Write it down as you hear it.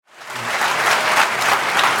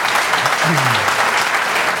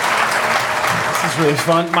This is really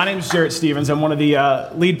fun. My name is Jarrett Stevens. I'm one of the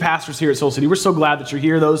lead pastors here at Soul City. We're so glad that you're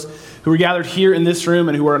here, those who are gathered here in this room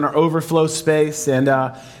and who are in our overflow space. And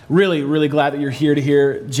really, really glad that you're here to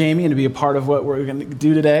hear Jamie and to be a part of what we're going to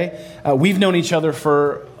do today. We've known each other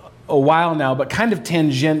for a while now, but kind of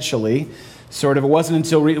tangentially, sort of. It wasn't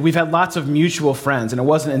until we've had lots of mutual friends, and it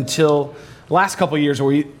wasn't until the last couple of years where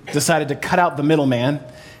we decided to cut out the middleman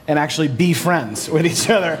and actually be friends with each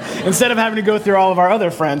other instead of having to go through all of our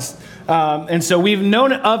other friends. And so we've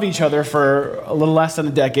known of each other for a little less than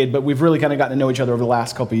a decade, but we've really kind of gotten to know each other over the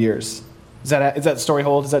last couple of years. Is that story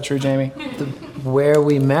hold? Is that true, Jamie? Where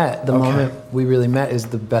we met, the moment we really met, is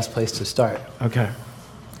the best place to start. Okay.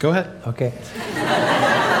 Go ahead. Okay.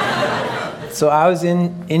 So I was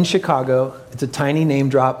in Chicago. It's a tiny name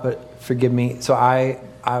drop, but forgive me. So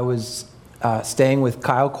I was staying with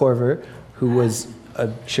Kyle Korver, who was a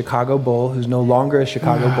Chicago Bull, who's no longer a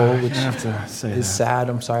Chicago Bull, which is sad.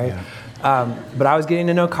 I'm sorry. Yeah. But I was getting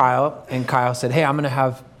to know Kyle, and Kyle said, "Hey, I'm going to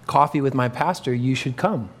have coffee with my pastor. You should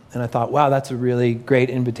come." And I thought, wow, that's a really great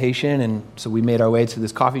invitation. And so we made our way to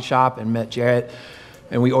this coffee shop and met Jarrett,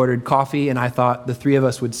 and we ordered coffee. And I thought the three of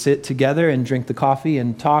us would sit together and drink the coffee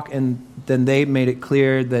and talk. And then they made it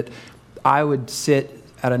clear that I would sit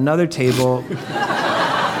at another table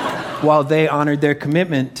while they honored their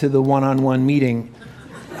commitment to the one-on-one meeting.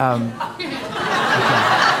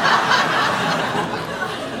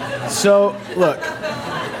 So, look,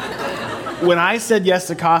 when I said yes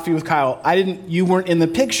to coffee with Kyle, you weren't in the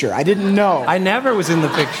picture. I didn't know. I never was in the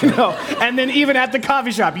picture. No. And then even at the coffee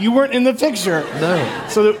shop, you weren't in the picture. No.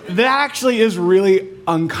 So that actually is really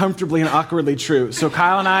uncomfortably and awkwardly true. So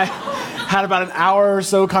Kyle and I had about an hour or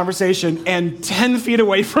so conversation, and 10 feet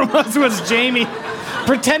away from us was Jamie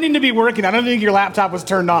pretending to be working. I don't think your laptop was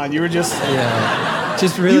turned on. You were just... Yeah.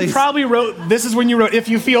 Just really... You probably wrote... This is when you wrote, "If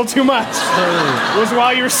you feel too much." Totally. It was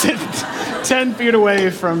while you were sitting 10 feet away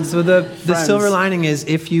from So the silver lining is,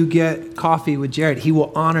 if you get coffee with Jarrett, he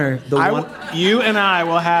will honor the one... You and I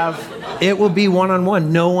will have... It will be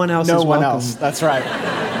one-on-one. No one else is welcome. No one else. That's right.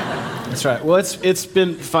 That's right. Well, it's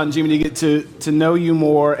been fun, Jimmy, to get to know you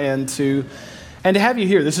more and to have you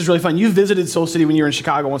here. This is really fun. You visited Soul City when you were in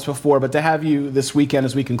Chicago once before, but to have you this weekend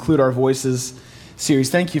as we conclude our Voices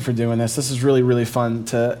series, thank you for doing this. This is really, really fun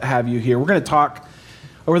to have you here. We're going to talk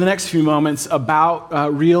over the next few moments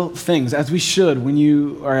about real things, as we should when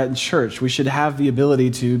you are in church. We should have the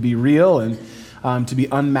ability to be real and to be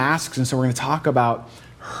unmasked. And so we're going to talk about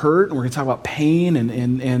hurt, and we're going to talk about pain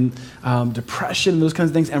and depression and those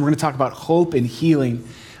kinds of things, and we're going to talk about hope and healing.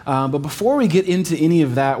 But before we get into any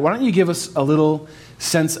of that, why don't you give us a little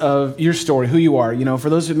sense of your story, who you are. You know,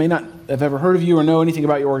 for those who may not have ever heard of you or know anything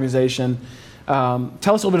about your organization,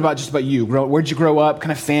 tell us a little bit about you. Where'd you grow up,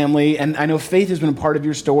 kind of family? And I know faith has been a part of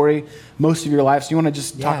your story most of your life, so you want to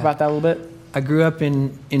just talk about that a little bit? I grew up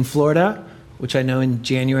in Florida, which I know in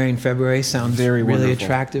January and February sounds really wonderful.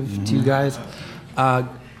 Attractive to you guys.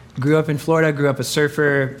 Grew up in Florida, grew up a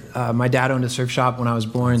surfer. My dad owned a surf shop when I was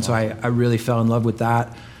born, so I really fell in love with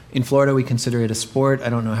that. In Florida, we consider it a sport. I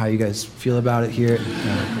don't know how you guys feel about it here.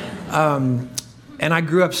 And I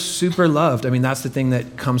grew up super loved. I mean, that's the thing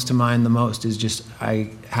that comes to mind the most, is just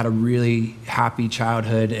I had a really happy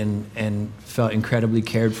childhood and felt incredibly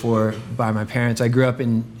cared for by my parents. I grew up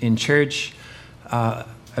in church. I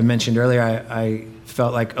mentioned earlier, I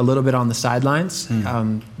felt like a little bit on the sidelines.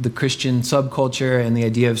 The Christian subculture and the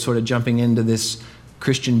idea of sort of jumping into this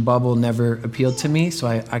Christian bubble never appealed to me. So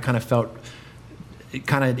I kind of felt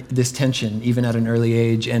this tension even at an early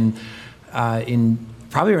age. And in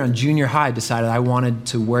probably around junior high, decided I wanted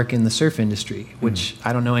to work in the surf industry, which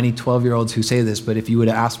I don't know any 12-year-olds who say this, but if you would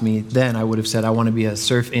have asked me then, I would have said I want to be a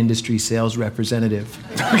surf industry sales representative.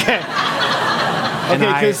 Okay.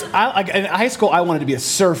 Because in high school, I wanted to be a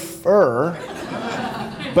surfer,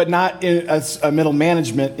 but not in a middle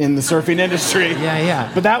management in the surfing industry.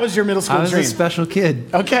 Yeah. But that was your middle school dream. I was a special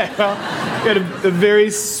kid. Okay, well, you had a very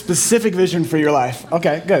specific vision for your life.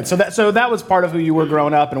 Okay, good. So that was part of who you were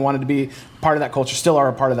growing up and wanted to be part of that culture, still are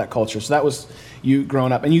a part of that culture. So that was you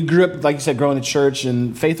growing up. And you grew up, like you said, growing in church,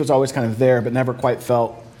 and faith was always kind of there, but never quite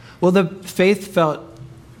felt... Well, the faith felt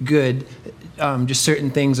good. Just certain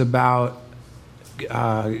things about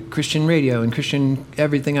Christian radio and Christian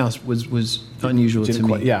everything else was unusual to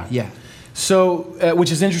me. Yeah. So,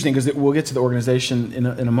 which is interesting, because we'll get to the organization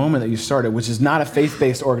in a moment that you started, which is not a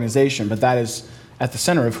faith-based organization, but that is at the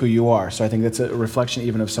center of who you are. So I think that's a reflection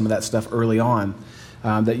even of some of that stuff early on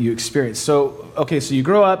that you experienced. So, okay, so you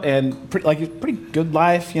grow up and pretty good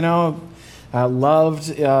life, you know,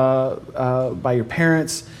 loved by your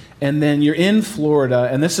parents, and then you're in Florida,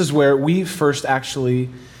 and this is where we first actually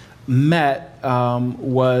met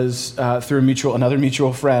was through another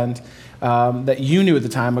mutual friend that you knew at the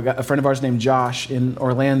time, a friend of ours named Josh in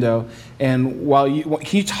Orlando. And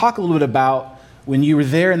can you talk a little bit about when you were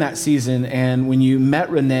there in that season and when you met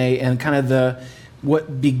Renee and kind of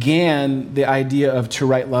what began the idea of To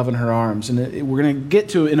Write Love in Her Arms? And we're going to get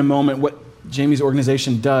to in a moment what Jamie's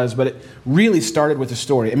organization does, but it really started with a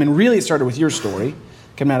story. I mean, really it started with your story,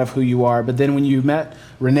 coming out of who you are. But then when you met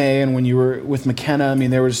Renee and when you were with McKenna, I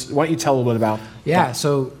mean, why don't you tell a little bit about that?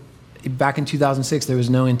 So back in 2006, there was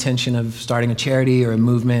no intention of starting a charity or a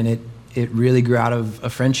movement. It really grew out of a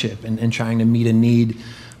friendship and trying to meet a need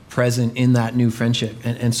present in that new friendship.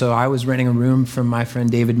 And so I was renting a room from my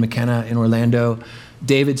friend David McKenna in Orlando.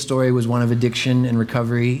 David's story was one of addiction and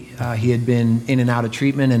recovery. He had been in and out of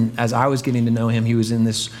treatment, and as I was getting to know him, he was in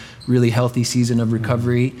this really healthy season of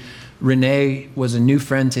recovery. Renee was a new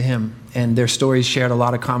friend to him, and their stories shared a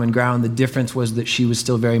lot of common ground. The difference was that she was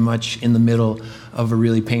still very much in the middle of a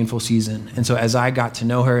really painful season. And so as I got to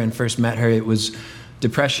know her and first met her, it was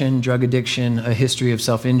depression, drug addiction, a history of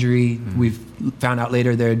self-injury. We've found out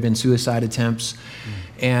later there had been suicide attempts.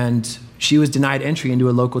 And she was denied entry into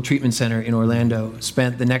a local treatment center in Orlando,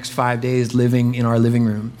 spent the next 5 days living in our living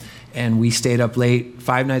room. And we stayed up late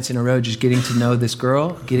 5 nights in a row just getting to know this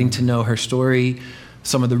girl, getting to know her story,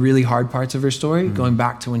 some of the really hard parts of her story, going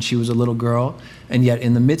back to when she was a little girl. And yet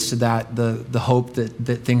in the midst of that, the hope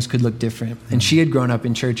that things could look different. And she had grown up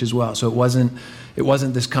in church as well. So it wasn't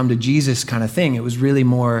this come to Jesus kind of thing. It was really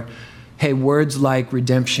more, hey, words like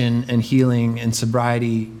redemption and healing and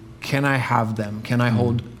sobriety, can I have them? Can I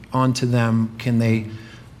hold on to them? Can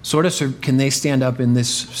they stand up in this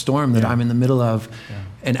storm that I'm in the middle of? Yeah.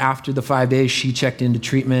 And after the 5 days, she checked into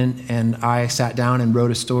treatment, and I sat down and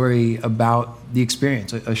wrote a story about the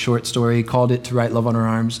experience, a short story, called it To Write Love on Her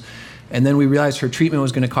Arms. And then we realized her treatment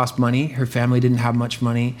was going to cost money. Her family didn't have much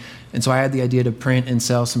money. And so I had the idea to print and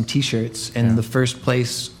sell some T-shirts. And the first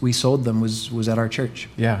place we sold them was at our church.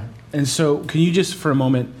 Yeah. And so can you just for a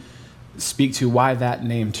moment speak to why that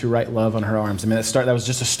name, To Write Love on Her Arms? I mean, that was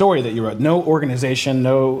just a story that you wrote. No organization,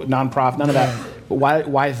 no nonprofit, none of that. But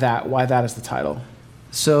why that? Why that is the title?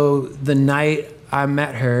 So the night I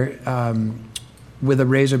met her with a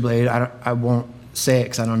razor blade, I won't say it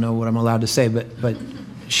because I don't know what I'm allowed to say, but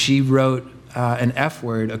she wrote an F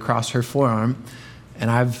word across her forearm.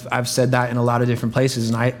 And I've said that in a lot of different places.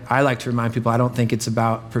 And I like to remind people, I don't think it's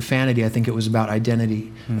about profanity. I think it was about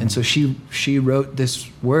identity. And so she wrote this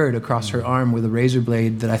word across her arm with a razor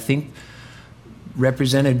blade that I think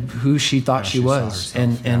represented who she thought she was.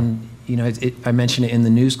 And you know, I mentioned it in the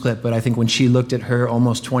news clip, but I think when she looked at her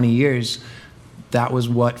almost 20 years, that was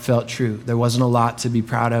what felt true. There wasn't a lot to be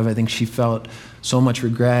proud of. I think she felt so much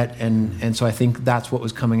regret. And so I think that's what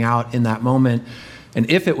was coming out in that moment. And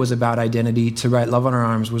if it was about identity, To Write Love on Her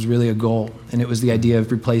Arms was really a goal. And it was the idea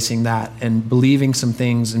of replacing that and believing some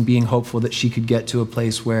things and being hopeful that she could get to a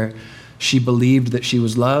place where she believed that she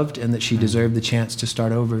was loved and that she deserved the chance to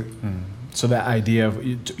start over. So that idea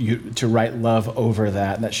of to write love over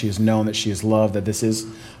that she has known that she is loved, that this is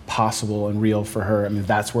possible and real for her. I mean,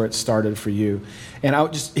 that's where it started for you. And I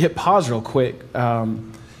would just hit pause real quick.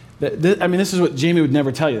 This is what Jamie would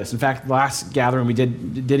never tell you this. In fact, last gathering we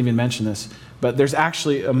didn't even mention this. But there's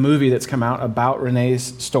actually a movie that's come out about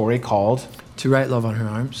Renee's story called To Write Love on Her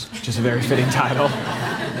Arms, which is a very fitting title.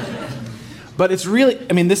 But it's really,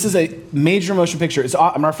 this is a major motion picture.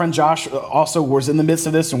 Our friend Josh also was in the midst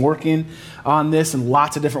of this and working on this in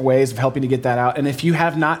lots of different ways of helping to get that out. And if you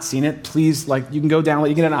have not seen it, please, you can go download,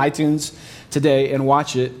 you can get it on iTunes today and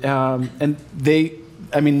watch it. And they,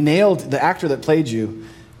 nailed the actor that played you,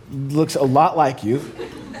 looks a lot like you.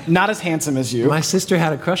 Not as handsome as you. My sister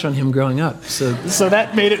had a crush on him growing up. So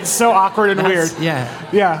that made it so awkward and weird. Yeah.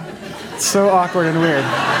 Yeah. So awkward and weird.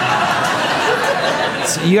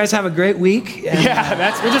 So you guys have a great week. We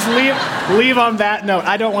just leave on that note.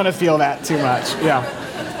 I don't want to feel that too much. Yeah.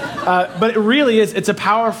 But it really is, it's a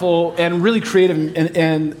powerful and really creative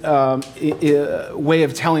way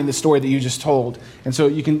of telling the story that you just told. And so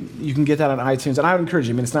you can get that on iTunes. And I would encourage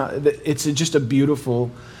you. It's just a beautiful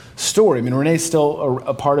story. Renee's still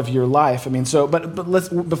a part of your life. But let's,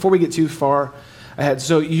 before we get too far ahead,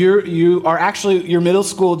 so you are actually, your middle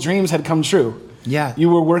school dreams had come true. Yeah. You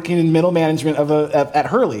were working in middle management at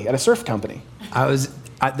Hurley, at a surf company.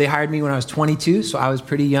 They hired me when I was 22, so I was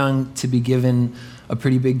pretty young to be given a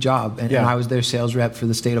pretty big job. And I was their sales rep for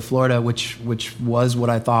the state of Florida, which was what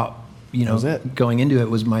I thought, going into it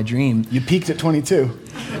was my dream. You peaked at 22.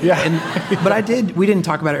 Yeah. But we didn't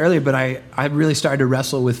talk about it earlier, but I really started to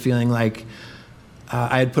wrestle with feeling like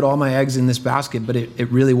I had put all my eggs in this basket, but it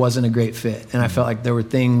really wasn't a great fit. And I felt like there were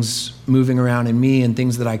things moving around in me and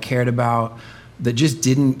things that I cared about that just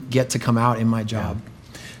didn't get to come out in my job.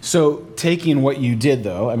 Yeah. So taking what you did,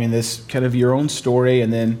 though, I mean, this kind of your own story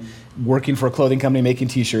and then working for a clothing company, making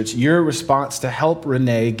T-shirts, your response to help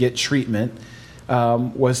Renee get treatment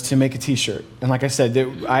was to make a T-shirt. And like I said,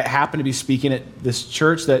 I happened to be speaking at this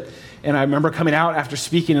church and I remember coming out after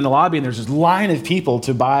speaking in the lobby, and there's this line of people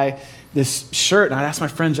to buy this shirt. And I asked my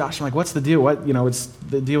friend Josh, I'm like, what's the deal? What's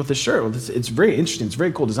the deal with this shirt? Well, it's very interesting. It's a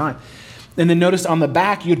very cool design. And then noticed on the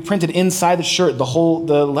back, you had printed inside the shirt the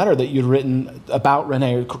letter that you'd written about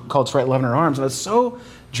Renee called "It's Right Love in Her Arms." And I was so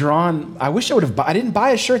drawn. I wish I didn't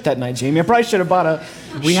buy a shirt that night, Jamie. I probably should have bought a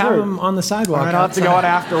shirt. We have them on the sidewalk. All right, I'll have to go out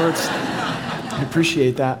afterwards. I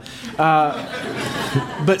appreciate that.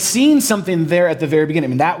 But seeing something there at the very beginning,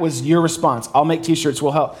 I mean, that was your response. I'll make T-shirts,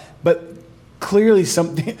 we'll help. But clearly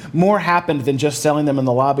something more happened than just selling them in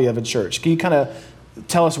the lobby of a church. Can you kind of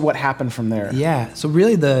tell us what happened from there? Yeah, so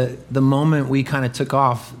really the moment we kind of took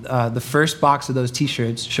off, the first box of those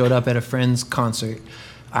T-shirts showed up at a friend's concert.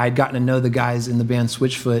 I had gotten to know the guys in the band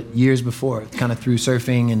Switchfoot years before, kind of through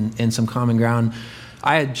surfing and some common ground.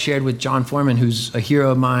 I had shared with John Foreman, who's a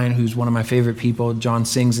hero of mine, who's one of my favorite people. John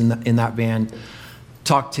sings in that band.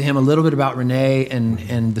 Talked to him a little bit about Renee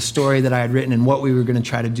and the story that I had written and what we were going to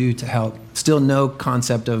try to do to help. Still no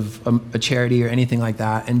concept of a charity or anything like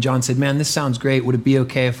that. And John said, man, this sounds great. Would it be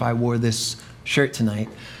okay if I wore this shirt tonight?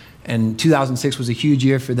 And 2006 was a huge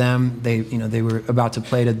year for them. They were about to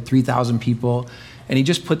play to 3,000 people. And he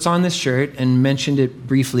just puts on this shirt and mentioned it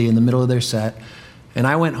briefly in the middle of their set. And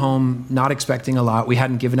I went home not expecting a lot. We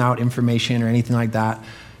hadn't given out information or anything like that.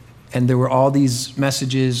 And there were all these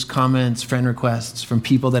messages, comments, friend requests from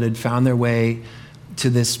people that had found their way to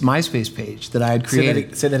this MySpace page that I had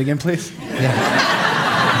created. Say that again, please. Yeah.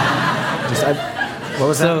 What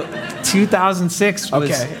was so that? 2006 was,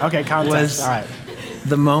 okay, context. was all right.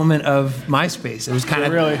 the moment of MySpace. It was kind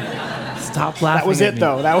of... Really? Stop laughing. That was it, me.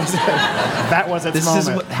 though. That was it. That was its moment.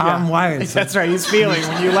 This is how I'm wired. So. That's right. He's feeling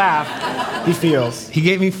when you laugh. He feels. He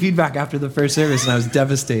gave me feedback after the first service, and I was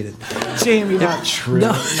devastated. Jamie, not true.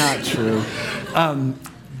 No. Not true.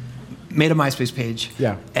 Made a MySpace page.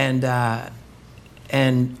 Yeah.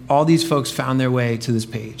 And all these folks found their way to this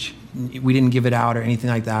page. We didn't give it out or anything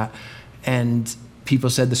like that. And people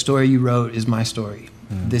said, the story you wrote is my story.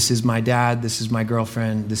 This is my dad. This is my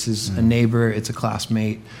girlfriend. This is a neighbor. It's a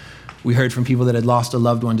classmate. We heard from people that had lost a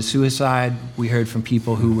loved one to suicide. We heard from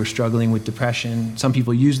people who were struggling with depression. Some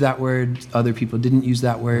people used that word. Other people didn't use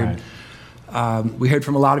that word. Right. We heard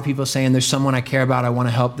from a lot of people saying, there's someone I care about. I want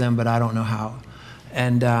to help them, but I don't know how.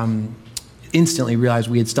 And instantly realized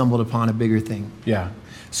we had stumbled upon a bigger thing. Yeah.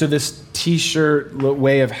 So this T-shirt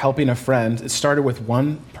way of helping a friend, it started with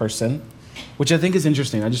one person, which I think is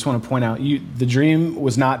interesting. I just want to point out, the dream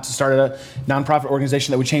was not to start a nonprofit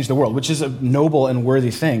organization that would change the world, which is a noble and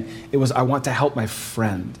worthy thing. It was, I want to help my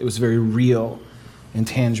friend. It was very real and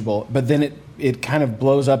tangible. But then it kind of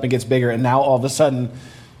blows up and gets bigger, and now all of a sudden,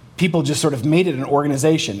 people just sort of made it an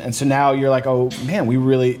organization. And so now you're like, oh man,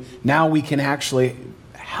 now we can actually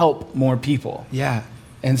help more people. Yeah.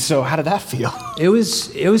 And so how did that feel? It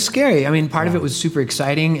was scary. I mean, part of it was super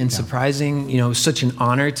exciting and surprising. You know, it was such an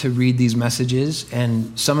honor to read these messages.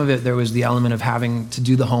 And some of it, there was the element of having to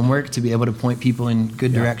do the homework to be able to point people in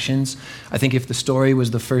good directions. I think if the story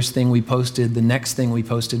was the first thing we posted, the next thing we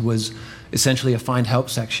posted was essentially a find help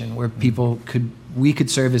section where we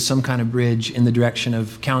could serve as some kind of bridge in the direction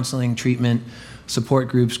of counseling, treatment, support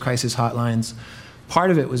groups, crisis hotlines. Part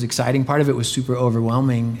of it was exciting, part of it was super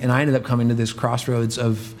overwhelming, and I ended up coming to this crossroads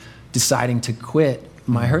of deciding to quit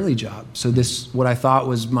my Hurley job. So what I thought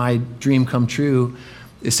was my dream come true,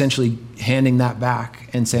 essentially handing that back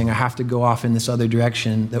and saying I have to go off in this other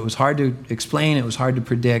direction that was hard to explain, it was hard to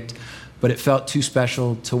predict, but it felt too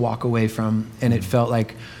special to walk away from, and it felt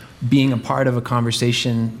like being a part of a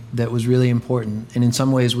conversation that was really important and in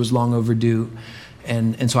some ways was long overdue.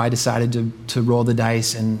 And so I decided to roll the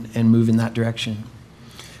dice and move in that direction.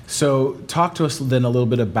 So talk to us then a little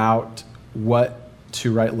bit about what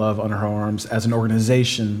To Write Love on Her Arms as an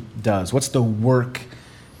organization does. What's the work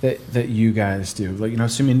that you guys do? Like,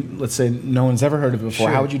 assuming, let's say, no one's ever heard of it before,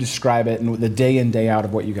 Sure. How would you describe it and the day in, day out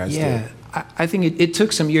of what you guys do? Yeah, I think it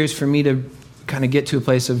took some years for me to kind of get to a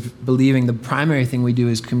place of believing the primary thing we do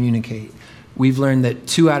is communicate. We've learned that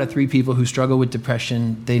 2 out of 3 people who struggle with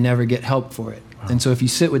depression, they never get help for it. Wow. And so if you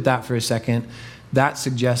sit with that for a second, that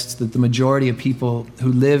suggests that the majority of people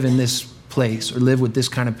who live in this place or live with this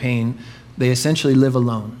kind of pain, they essentially live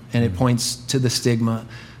alone, and it points to the stigma.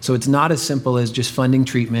 So it's not as simple as just funding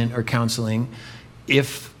treatment or counseling.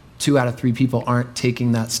 If 2 out of 3 people aren't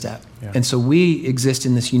taking that step. Yeah. And so we exist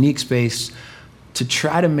in this unique space to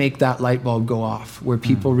try to make that light bulb go off, where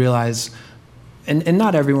people realize, and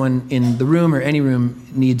not everyone in the room or any room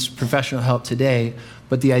needs professional help today,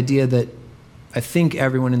 but the idea that I think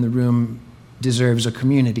everyone in the room deserves a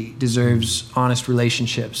community, deserves honest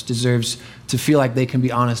relationships, deserves to feel like they can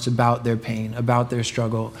be honest about their pain, about their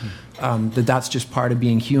struggle, that's just part of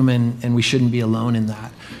being human, and we shouldn't be alone in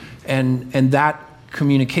that. And that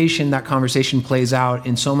communication, that conversation plays out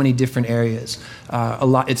in so many different areas.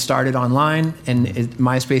 It started online, and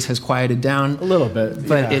MySpace has quieted down a little bit,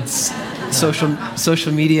 but it's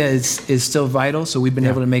social media is still vital. So we've been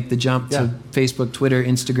able to make the jump to Facebook, Twitter,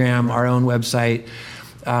 Instagram, our own website.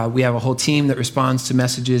 We have a whole team that responds to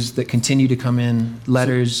messages that continue to come in,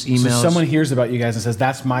 letters, emails. So someone hears about you guys and says,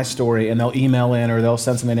 that's my story, and they'll email in or they'll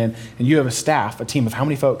send something in, and you have a team of how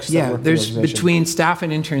many folks? Yeah, there's between staff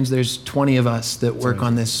and interns, there's 20 of us that work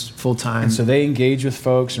on this full time. And so they engage with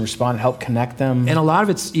folks and respond, help connect them. And a lot of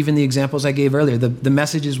it's even the examples I gave earlier. The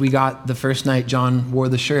messages we got the first night John wore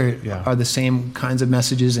the shirt are the same kinds of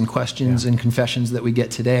messages and questions and confessions that we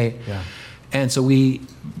get today. Yeah. And so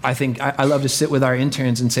I think I love to sit with our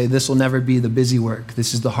interns and say, this will never be the busy work.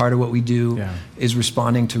 This is the heart of what we do, is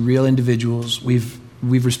responding to real individuals. We've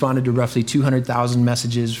responded to roughly 200,000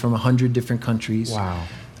 messages from 100 different countries. Wow.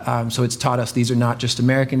 So it's taught us these are not just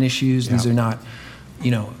American issues. These are not,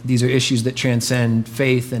 these are issues that transcend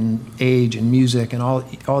faith and age and music and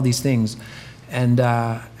all these things. And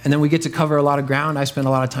then we get to cover a lot of ground. I spend a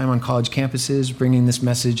lot of time on college campuses bringing this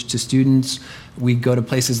message to students. We go to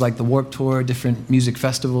places like the Warped Tour, different music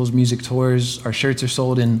festivals, music tours. Our shirts are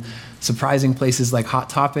sold in surprising places like Hot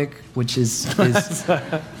Topic, which is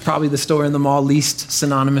probably the store in the mall least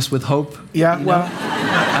synonymous with hope. Yeah, well.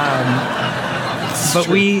 But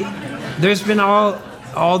there's been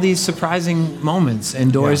all these surprising moments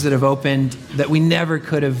and doors that have opened that we never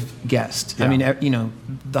could have guessed. Yeah. I mean,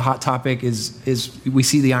 the Hot Topic is we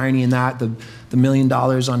see the irony in that, the $1 million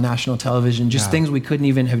on national television, just things we couldn't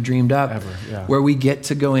even have dreamed up, where we get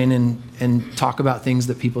to go in and talk about things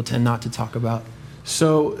that people tend not to talk about.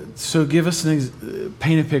 So give us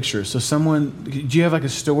paint a picture. So do you have like a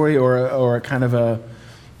story or a kind of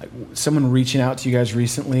someone reaching out to you guys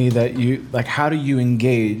recently that you, like, how do you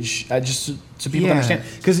engage? Just so people understand.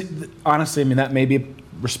 Because honestly, I mean, that may be a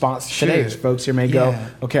response today. Folks here may go,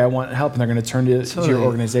 okay, I want help, and they're going to turn to your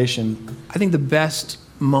organization. I think the best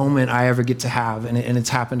moment I ever get to have, and it's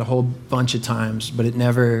happened a whole bunch of times, but it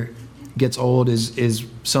never gets old, is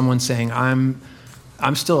someone saying, I'm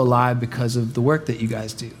still alive because of the work that you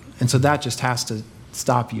guys do. And so that just has to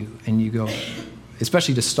stop you, and you go,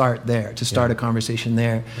 especially to start a conversation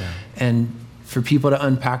there. Yeah. And for people to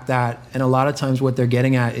unpack that, and a lot of times what they're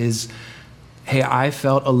getting at is, hey, I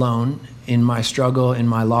felt alone in my struggle, in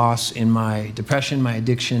my loss, in my depression, my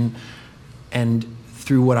addiction, and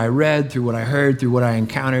through what I read, through what I heard, through what I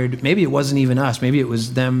encountered, maybe it wasn't even us, maybe it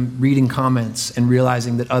was them reading comments and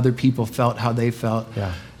realizing that other people felt how they felt.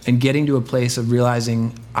 Yeah. And getting to a place of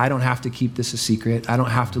realizing I don't have to keep this a secret. I don't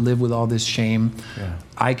have to live with all this shame. Yeah.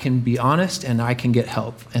 I can be honest and I can get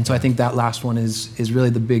help. And so I think that last one is really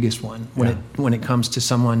the biggest one when it comes to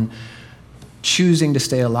someone choosing to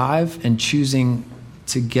stay alive and choosing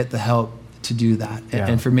to get the help to do that.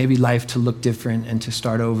 And for maybe life to look different and to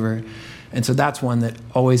start over. And so that's one that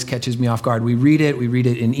always catches me off guard. We read it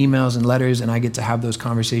in emails and letters, and I get to have those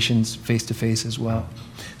conversations face to face as well.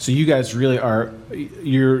 So you guys really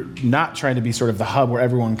you're not trying to be sort of the hub where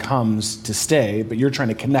everyone comes to stay, but you're trying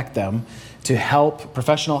to connect them to help,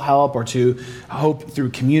 professional help, or to hope through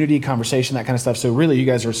community, conversation, that kind of stuff. So really you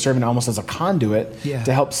guys are serving almost as a conduit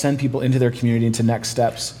to help send people into their community, into next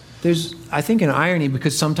steps. There's, I think, an irony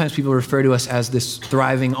because sometimes people refer to us as this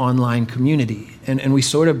thriving online community, and we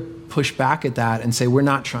sort of push back at that and say we're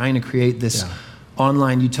not trying to create this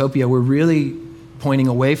online utopia. We're really pointing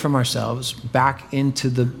away from ourselves back into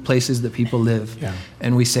the places that people live. Yeah.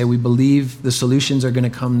 And we say we believe the solutions are going to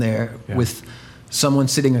come there with someone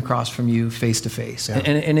sitting across from you face to face.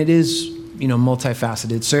 And it is,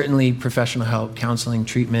 multifaceted. Certainly professional help, counseling,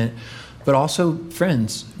 treatment, but also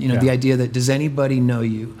friends. The idea that, does anybody know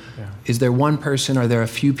you? Yeah. Is there one person, or are there a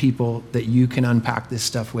few people that you can unpack this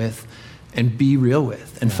stuff with and be real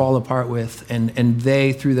with and fall apart with, and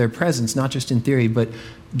they, through their presence, not just in theory, but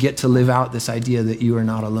get to live out this idea that you are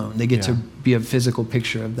not alone. They get to be a physical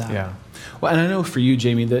picture of that. Yeah. Well, and I know for you,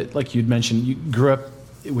 Jamie, that like you'd mentioned, you grew up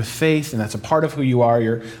with faith, and that's a part of who you are.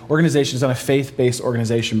 Your organization is not a faith-based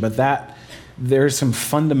organization, but that there's some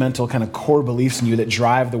fundamental kind of core beliefs in you that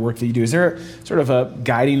drive the work that you do. Is there sort of a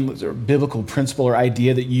guiding or biblical principle or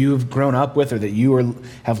idea that you've grown up with or that you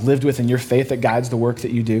have lived with in your faith that guides the work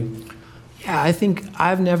that you do? Yeah, I think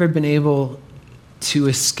I've never been able to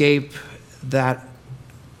escape that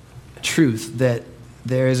truth that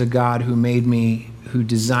there is a God who made me, who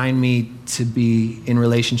designed me to be in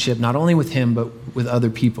relationship, not only with him, but with other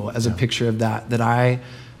people as a picture of that I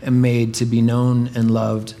am made to be known and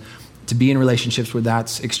loved, to be in relationships where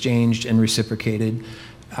that's exchanged and reciprocated.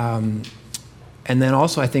 And then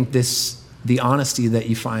also I think the honesty that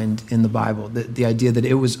you find in the Bible, the idea that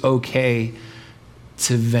it was okay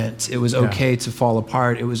to vent, it was okay to fall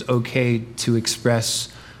apart, it was okay to express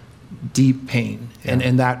deep pain.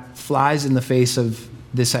 And that flies in the face of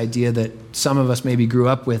this idea that some of us maybe grew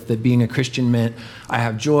up with, that being a Christian meant I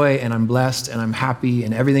have joy and I'm blessed and I'm happy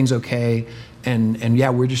and everything's okay and yeah,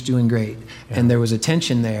 we're just doing great. And there was a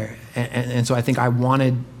tension there. And so I think I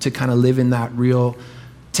wanted to kind of live in that real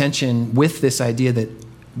tension with this idea that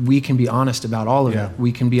we can be honest about all of it.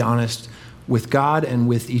 We can be honest with God and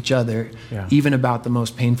with each other, even about the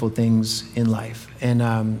most painful things in life.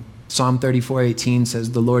 And Psalm 34:18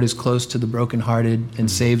 says, "The Lord is close to the brokenhearted and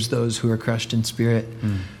saves those who are crushed in spirit."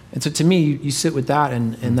 And so to me, you sit with that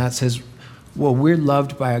and that says, well, we're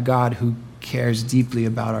loved by a God who cares deeply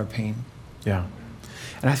about our pain. Yeah.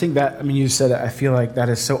 And I think that, I mean, you said it, I feel like that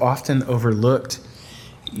is so often overlooked,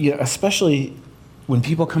 especially when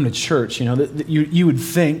people come to church, that you would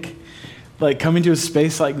think, like coming to a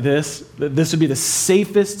space like this, that this would be the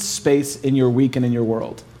safest space in your week and in your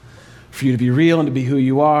world for you to be real and to be who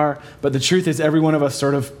you are. But the truth is every one of us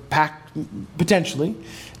sort of packed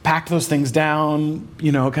those things down,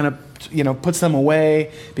 puts them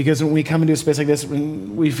away, because when we come into a space like this,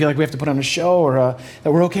 we feel like we have to put on a show or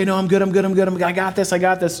that we're okay. No, I'm good. I got this.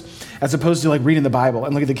 As opposed to like reading the Bible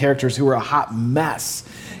and look at the characters who are a hot mess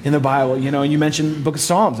in the Bible, and you mentioned the book of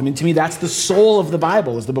Psalms. I mean, to me, that's the soul of the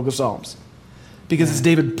Bible is the book of Psalms, because it's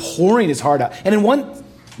David pouring his heart out. And in one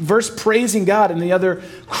verse praising God and the other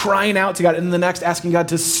crying out to God, and the next asking God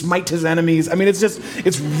to smite his enemies. I mean,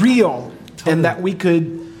 it's real. Totally. And that we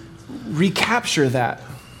could recapture that.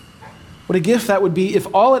 What a gift that would be if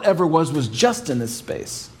all it ever was just in this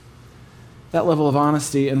space. That level of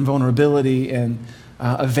honesty and vulnerability and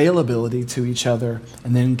availability to each other.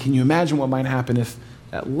 And then can you imagine what might happen if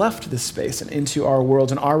that left this space and into our world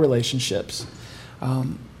and our relationships?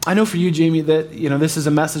 I know for you, Jamie, that this is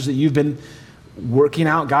a message that you've been working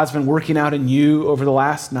out. God's been working out in you over the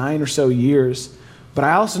last 9 or so years. But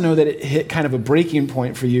I also know that it hit kind of a breaking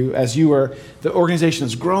point for you as the organization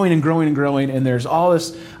is growing and growing and growing, and there's all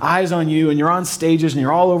this eyes on you, and you're on stages, and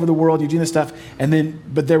you're all over the world, you're doing this stuff,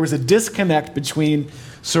 but there was a disconnect between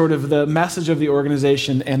sort of the message of the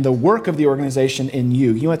organization and the work of the organization in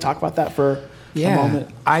you. You want to talk about that for a moment?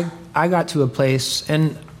 I got to a place,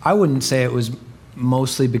 and I wouldn't say it was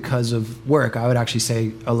mostly because of work. I would actually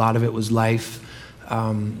say a lot of it was life.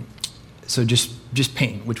 So just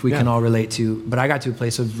pain, which we can all relate to. But I got to a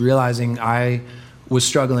place of realizing I was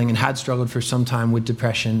struggling and had struggled for some time with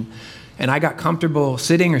depression. And I got comfortable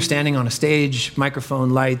sitting or standing on a stage,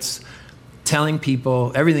 microphone, lights, telling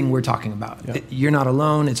people everything we're talking about. You're not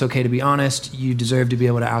alone. It's okay to be honest. You deserve to be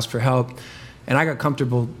able to ask for help. And I got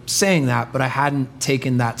comfortable saying that, but I hadn't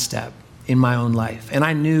taken that step in my own life. And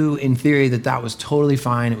I knew in theory that was totally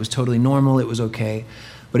fine. It was totally normal. It was okay.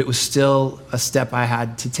 But it was still a step I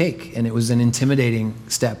had to take, and it was an intimidating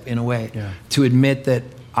step in a way to admit that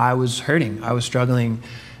I was hurting, I was struggling.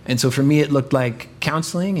 And so for me, it looked like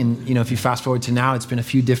counseling. And if you fast forward to now, it's been a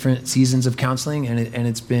few different seasons of counseling, and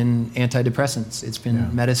it's been antidepressants, it's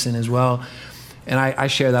been medicine as well. And I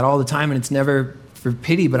share that all the time, and it's never for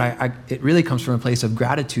pity, but it really comes from a place of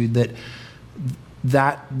gratitude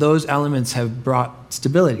that those elements have brought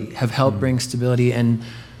stability, have helped bring stability. And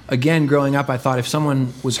again, growing up, I thought if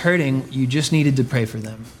someone was hurting, you just needed to pray for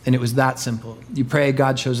them. And it was that simple. You pray,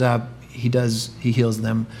 God shows up, he heals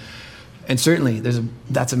them. And certainly,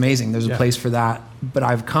 that's amazing. There's a place for that. But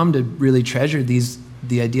I've come to really treasure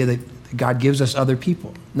the idea that God gives us other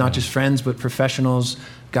people, not just friends, but professionals.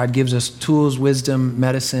 God gives us tools, wisdom,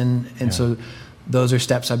 medicine. And so those are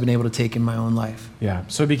steps I've been able to take in my own life. Yeah,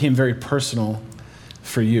 so it became very personal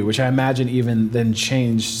for you, which I imagine even then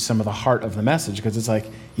changed some of the heart of the message, because it's like,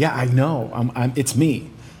 I know, it's me,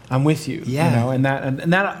 I'm with you, and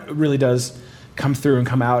that really does come through and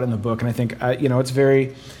come out in the book. And I think, it's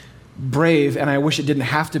very brave, and I wish it didn't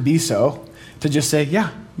have to be so, to just say,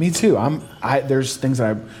 me too. There's things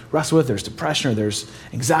that I wrestle with, there's depression, or there's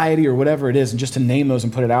anxiety, or whatever it is, and just to name those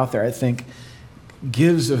and put it out there, I think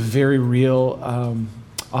gives a very real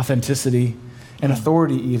authenticity and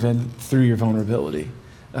authority even through your vulnerability.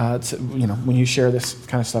 When you share this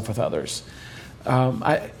kind of stuff with others.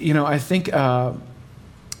 I think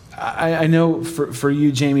I know for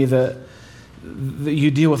you, Jamie, that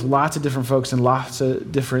you deal with lots of different folks in lots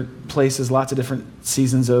of different places, lots of different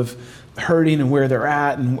seasons of hurting and where they're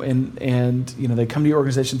at, and they come to your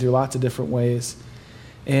organization through lots of different ways.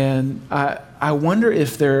 And I wonder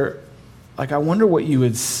I wonder what you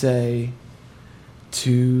would say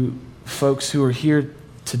to folks who are here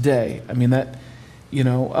today. I mean,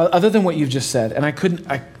 other than what you've just said,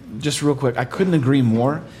 and just real quick, I couldn't agree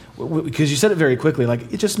more, because you said it very quickly,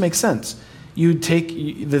 like, it just makes sense. You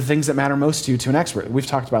take the things that matter most to you to an expert. We've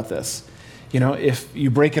talked about this. If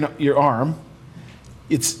you break your arm,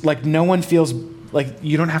 it's like no one feels like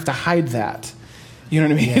you don't have to hide that. You know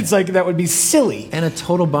what I mean? Yeah. It's like that would be silly. And a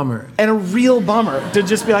total bummer. And a real bummer to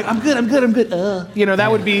just be like, I'm good.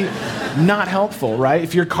 That would be not helpful, right?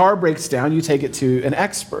 If your car breaks down, you take it to an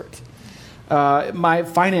expert. My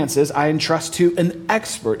finances, I entrust to an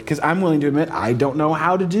expert, because I'm willing to admit I don't know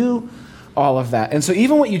how to do all of that. And so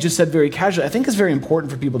even what you just said very casually, I think is very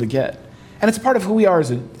important for people to get. And it's part of who we are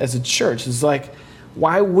as a church. It's like,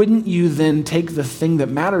 why wouldn't you then take the thing that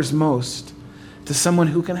matters most to someone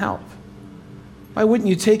who can help? Why wouldn't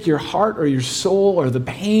you take your heart or your soul or the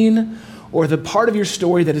pain or the part of your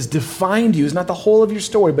story that has defined you? It's not the whole of your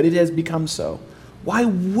story, but it has become so. Why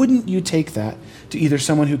wouldn't you take that to either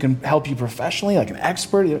someone who can help you professionally, like an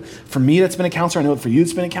expert? For me, that's been a counselor. I know for you,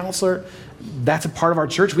 it's been a counselor. That's a part of our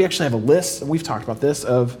church. We actually have a list, and we've talked about this,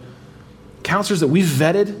 of counselors that we've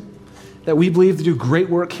vetted, that we believe to do great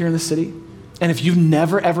work here in the city. And if you've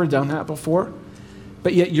never, ever done that before,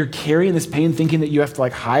 but yet you're carrying this pain thinking that you have to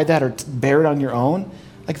hide that or bear it on your own,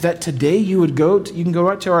 like that today you can go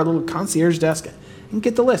right to our little concierge desk and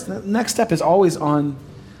get the list. And the next step is always on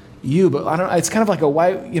you, but it's kind of like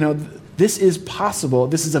this is possible,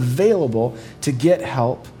 this is available to get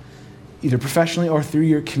help either professionally or through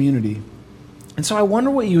your community. And so I wonder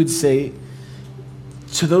what you would say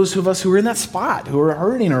to those of us who are in that spot, who are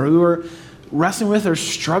hurting or who are wrestling with or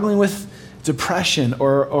struggling with depression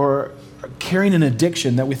or carrying an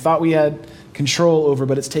addiction that we thought we had control over,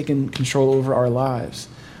 but it's taken control over our lives.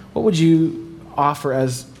 What would you offer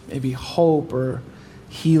as maybe hope or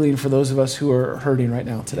healing for those of us who are hurting right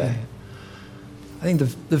now today? I think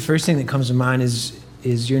the first thing that comes to mind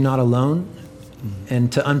is you're not alone.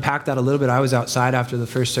 And to unpack that a little bit, I was outside after the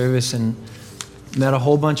first service and met a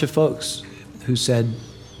whole bunch of folks who said,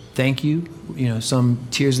 thank you. Some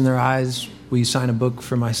tears in their eyes. Will you sign a book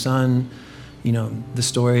for my son? The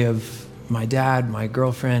story of my dad, my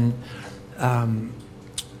girlfriend.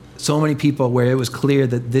 So many people where it was clear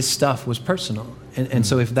that this stuff was personal. And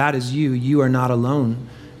so if that is you, you are not alone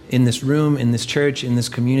in this room, in this church, in this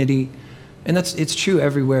community. And it's true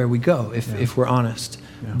everywhere we go, if we're honest.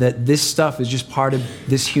 Yeah. That this stuff is just part of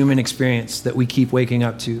this human experience that we keep waking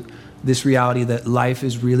up to. This reality that life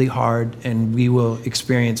is really hard and we will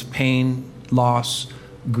experience pain, loss,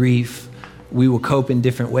 grief. We will cope in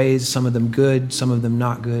different ways, some of them good, some of them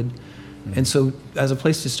not good. Mm-hmm. And so as a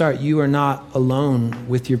place to start, you are not alone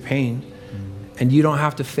with your pain. Mm-hmm. And you don't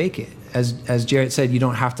have to fake it. As Jarrett said, you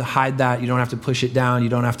don't have to hide that. You don't have to push it down. You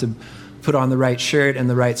don't have to put on the right shirt and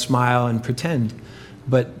the right smile and pretend.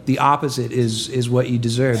 But the opposite is what you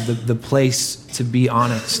deserve, the place to be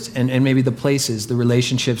honest. And maybe the places, the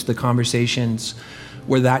relationships, the conversations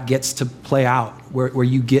where that gets to play out, where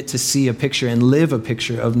you get to see a picture and live a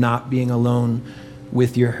picture of not being alone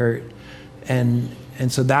with your hurt. And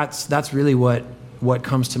so that's really what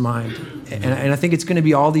comes to mind. And I think it's going to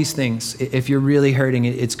be all these things. If you're really hurting,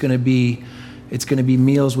 it's going to be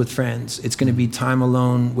meals with friends. It's going to be time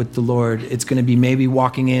alone with the Lord. It's going to be maybe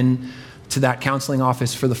walking in to that counseling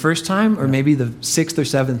office for the first time, or maybe the 6th or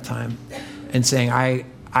 7th time, and saying,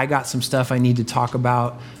 I got some stuff I need to talk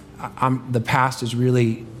about. The past is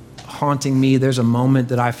really haunting me. There's a moment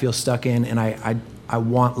that I feel stuck in, and I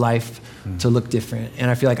want life to look different. And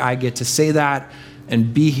I feel like I get to say that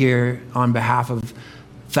and be here on behalf of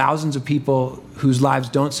thousands of people whose lives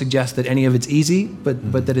don't suggest that any of it's easy,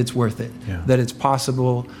 but that it's worth it, that it's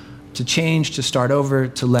possible to change, to start over,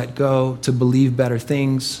 to let go, to believe better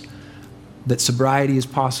things, that sobriety is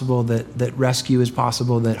possible, that rescue is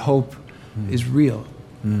possible, that hope is real.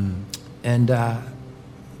 And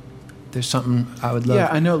there's something I would love. Yeah,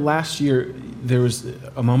 I know last year there was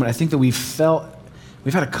a moment, I think that we've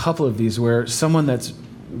had a couple of these where someone that's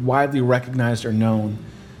widely recognized or known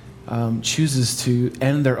chooses to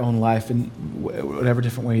end their own life in whatever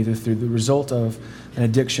different way, either through the result of an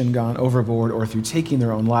addiction gone overboard or through taking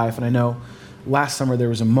their own life. And I know last summer there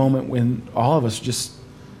was a moment when all of us just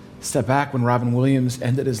step back when Robin Williams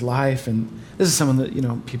ended his life, and this is someone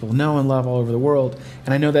that people know and love all over the world,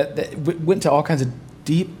 and I know that went to all kinds of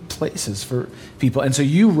deep places for people. And so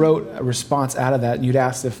you wrote a response out of that, and you'd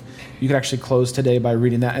asked if you could actually close today by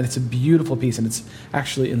reading that, and it's a beautiful piece, and it's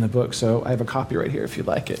actually in the book, so I have a copy right here if you'd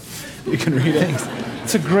like it. You can read it.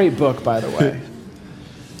 It's a great book, by the way.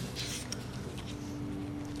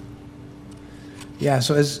 Yeah,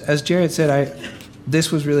 so as Jared said,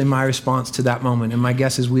 this was really my response to that moment. And my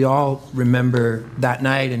guess is we all remember that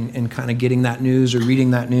night and kind of getting that news or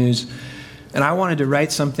reading that news. And I wanted to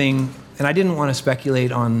write something, and I didn't want to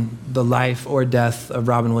speculate on the life or death of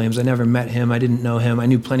Robin Williams. I never met him. I didn't know him. I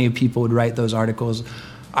knew plenty of people would write those articles.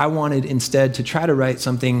 I wanted instead to try to write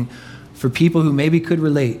something for people who maybe could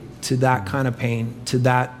relate to that kind of pain, to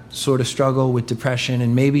that sort of struggle with depression,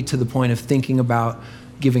 and maybe to the point of thinking about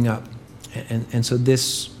giving up. And so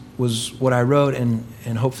this was what I wrote, and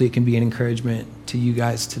hopefully it can be an encouragement to you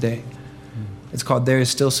guys today. It's called There Is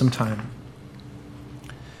Still Some Time.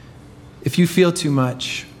 If you feel too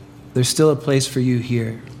much, there's still a place for you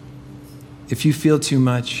here. If you feel too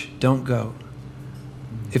much, don't go.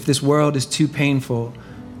 If this world is too painful,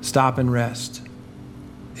 stop and rest.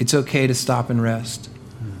 It's okay to stop and rest.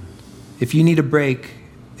 If you need a break,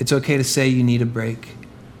 it's okay to say you need a break.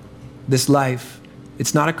 This life,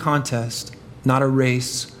 it's not a contest, not a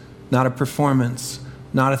race, not a performance,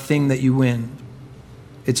 not a thing that you win.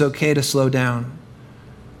 It's okay to slow down.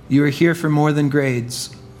 You are here for more than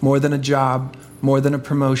grades, more than a job, more than a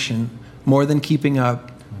promotion, more than keeping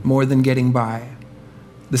up, more than getting by.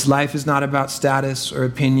 This life is not about status or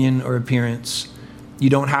opinion or appearance. You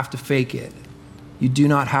don't have to fake it. You do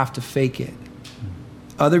not have to fake it.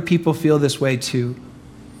 Other people feel this way too.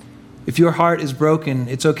 If your heart is broken,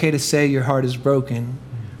 it's okay to say your heart is broken.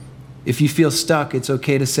 If you feel stuck, it's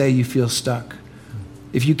okay to say you feel stuck.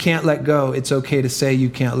 If you can't let go, it's okay to say you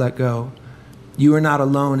can't let go. You are not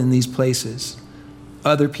alone in these places.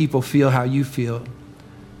 Other people feel how you feel.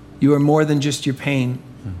 You are more than just your pain.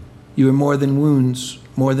 You are more than wounds,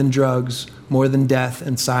 more than drugs, more than death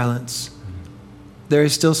and silence. There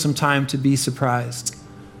is still some time to be surprised.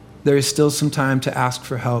 There is still some time to ask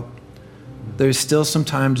for help. There is still some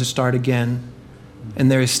time to start again. And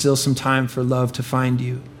there is still some time for love to find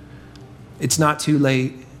you. It's not too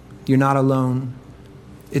late. You're not alone.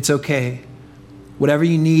 It's okay. Whatever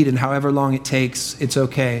you need and however long it takes, it's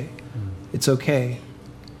okay. It's okay.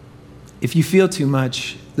 If you feel too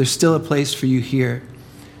much, there's still a place for you here.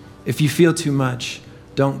 If you feel too much,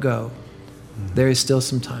 don't go. There is still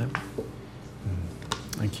some time.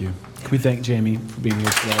 Thank you. Can we thank Jamie for being here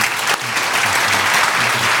today?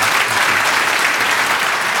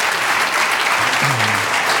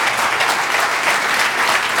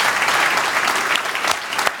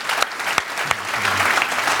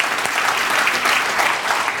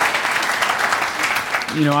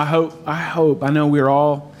 I know we're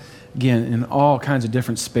all, again, in all kinds of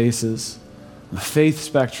different spaces, the faith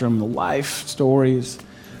spectrum, the life stories,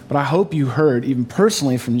 but I hope you heard, even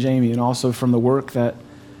personally from Jamie and also from the work that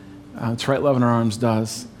To Write Love in Our Arms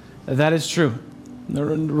does, that is true,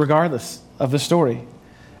 regardless of the story.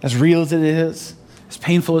 As real as it is, as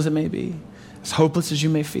painful as it may be, as hopeless as you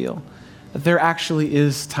may feel, that there actually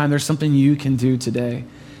is time, there's something you can do today.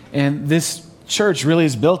 And this church really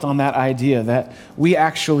is built on that idea that we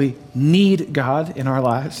actually need God in our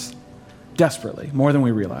lives desperately, more than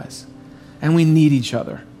we realize. And we need each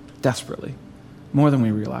other desperately, more than we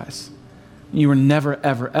realize. You were never,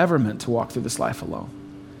 ever, ever meant to walk through this life alone.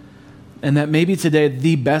 And that maybe today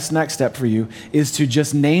the best next step for you is to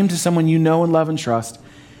just name to someone you know and love and trust,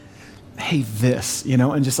 hey, this,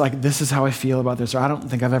 and just like, this is how I feel about this, or I don't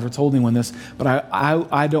think I've ever told anyone this, but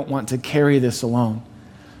I don't want to carry this alone.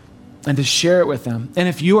 And to share it with them. And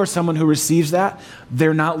if you are someone who receives that,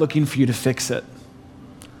 they're not looking for you to fix it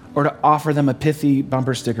or to offer them a pithy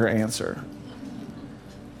bumper sticker answer.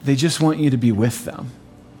 They just want you to be with them.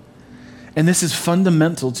 And this is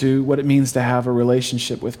fundamental to what it means to have a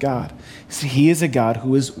relationship with God. See, He is a God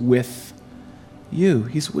who is with you.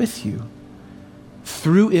 He's with you.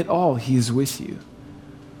 Through it all, He is with you.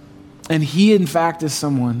 And He, in fact, is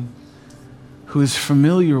someone who is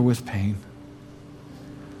familiar with pain.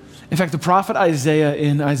 In fact, the prophet Isaiah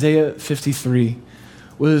in Isaiah 53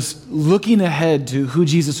 was looking ahead to who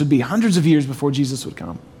Jesus would be hundreds of years before Jesus would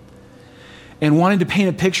come and wanting to paint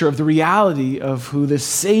a picture of the reality of who this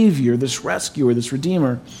Savior, this rescuer, this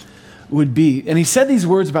Redeemer would be. And he said these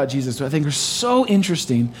words about Jesus that I think are so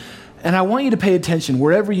interesting. And I want you to pay attention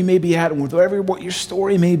wherever you may be at and whatever what your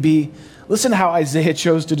story may be. Listen to how Isaiah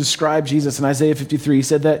chose to describe Jesus in Isaiah 53. He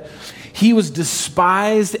said that He was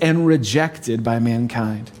despised and rejected by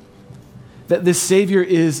mankind. that this Savior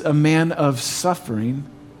is a man of suffering,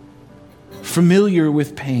 familiar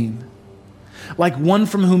with pain. Like one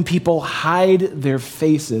from whom people hide their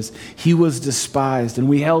faces, he was despised, and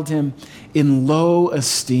we held him in low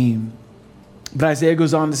esteem. But Isaiah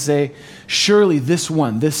goes on to say, surely this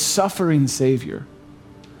one, this suffering Savior,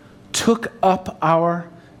 took up our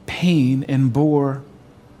pain and bore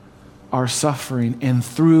our suffering, and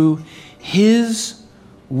through his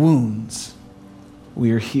wounds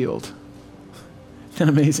we are healed.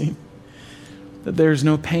 Isn't that amazing? That there's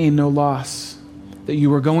no pain, no loss that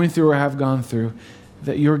you are going through or have gone through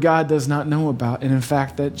that your God does not know about, and in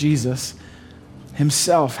fact that Jesus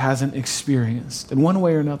himself hasn't experienced in one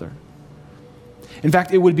way or another. In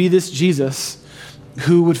fact, it would be this Jesus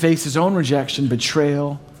who would face his own rejection,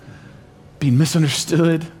 betrayal, being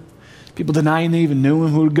misunderstood, people denying they even knew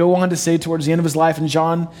him, who would go on to say towards the end of his life in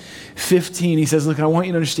John 15, he says, look, I want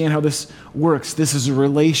you to understand how this works. This is a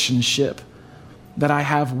relationship that I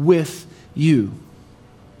have with you.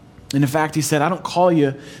 And in fact, he said, I don't call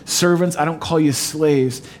you servants, I don't call you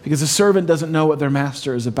slaves, because a servant doesn't know what their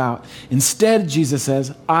master is about. Instead, Jesus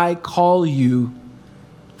says, I call you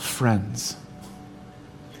friends.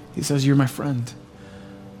 He says, you're my friend.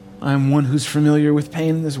 I'm one who's familiar with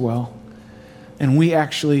pain as well. And we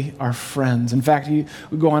actually are friends. In fact, we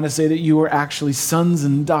go on to say that you are actually sons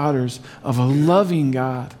and daughters of a loving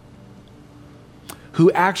God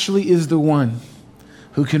who actually is the one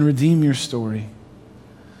who can redeem your story,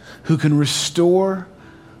 who can restore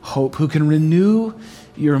hope, who can renew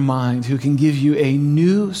your mind, who can give you a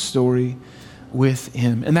new story with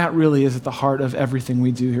him. And that really is at the heart of everything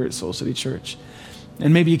we do here at Soul City Church.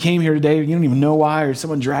 And maybe you came here today, you don't even know why, or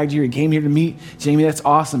someone dragged you, or you came here to meet Jamie. That's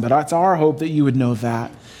awesome. But it's our hope that you would know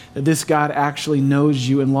that this God actually knows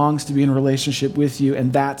you and longs to be in a relationship with you,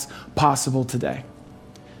 and that's possible today.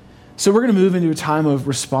 So we're going to move into a time of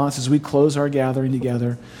response as we close our gathering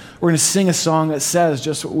together. We're going to sing a song that says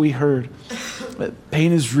just what we heard. That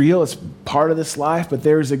pain is real, it's part of this life, but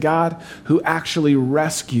there is a God who actually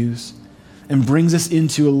rescues and brings us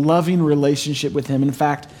into a loving relationship with him. In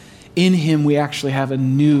fact, in him, we actually have a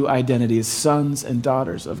new identity as sons and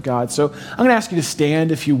daughters of God. So I'm going to ask you to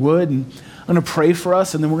stand if you would, and I'm going to pray for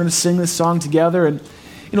us, and then we're going to sing this song together. And,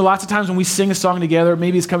 lots of times when we sing a song together,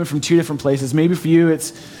 maybe it's coming from two different places. Maybe for you,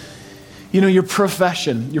 it's, your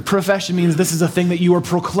profession. Your profession means this is a thing that you are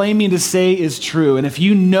proclaiming to say is true. And if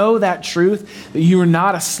you know that truth, that you are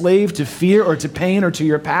not a slave to fear or to pain or to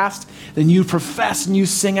your past, then you profess and you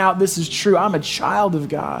sing out, this is true. I'm a child of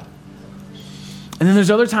God. And then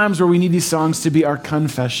there's other times where we need these songs to be our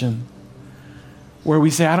confession, where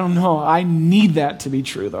we say, I don't know, I need that to be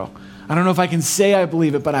true though. I don't know if I can say I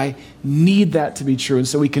believe it, but I need that to be true. And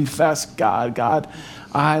so we confess, God,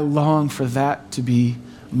 I long for that to be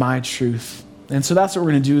my truth. And so that's what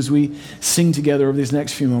we're going to do as we sing together over these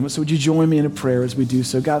next few moments. So would you join me in a prayer as we do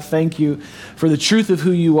so? God, thank you for the truth of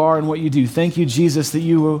who you are and what you do. Thank you, Jesus, that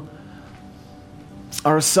you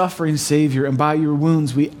are a suffering Savior, and by your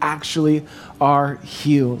wounds we actually are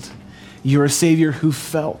healed. You're a Savior who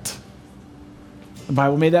felt. The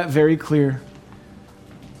Bible made that very clear.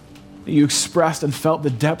 You expressed and felt the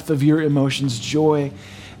depth of your emotions, joy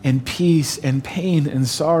and peace and pain and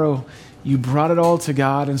sorrow. You brought it all to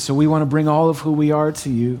God, and so we want to bring all of who we are to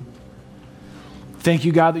you. Thank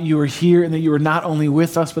you, God, that you are here and that you are not only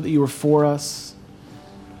with us, but that you are for us.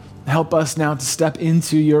 Help us now to step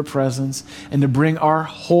into your presence and to bring our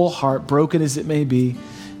whole heart, broken as it may be,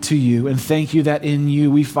 to you. And thank you that in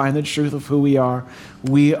you we find the truth of who we are.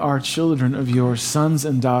 We are children of yours, sons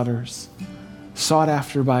and daughters, sought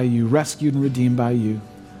after by you, rescued and redeemed by you.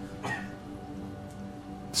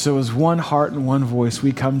 So as one heart and one voice,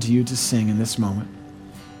 we come to you to sing in this moment.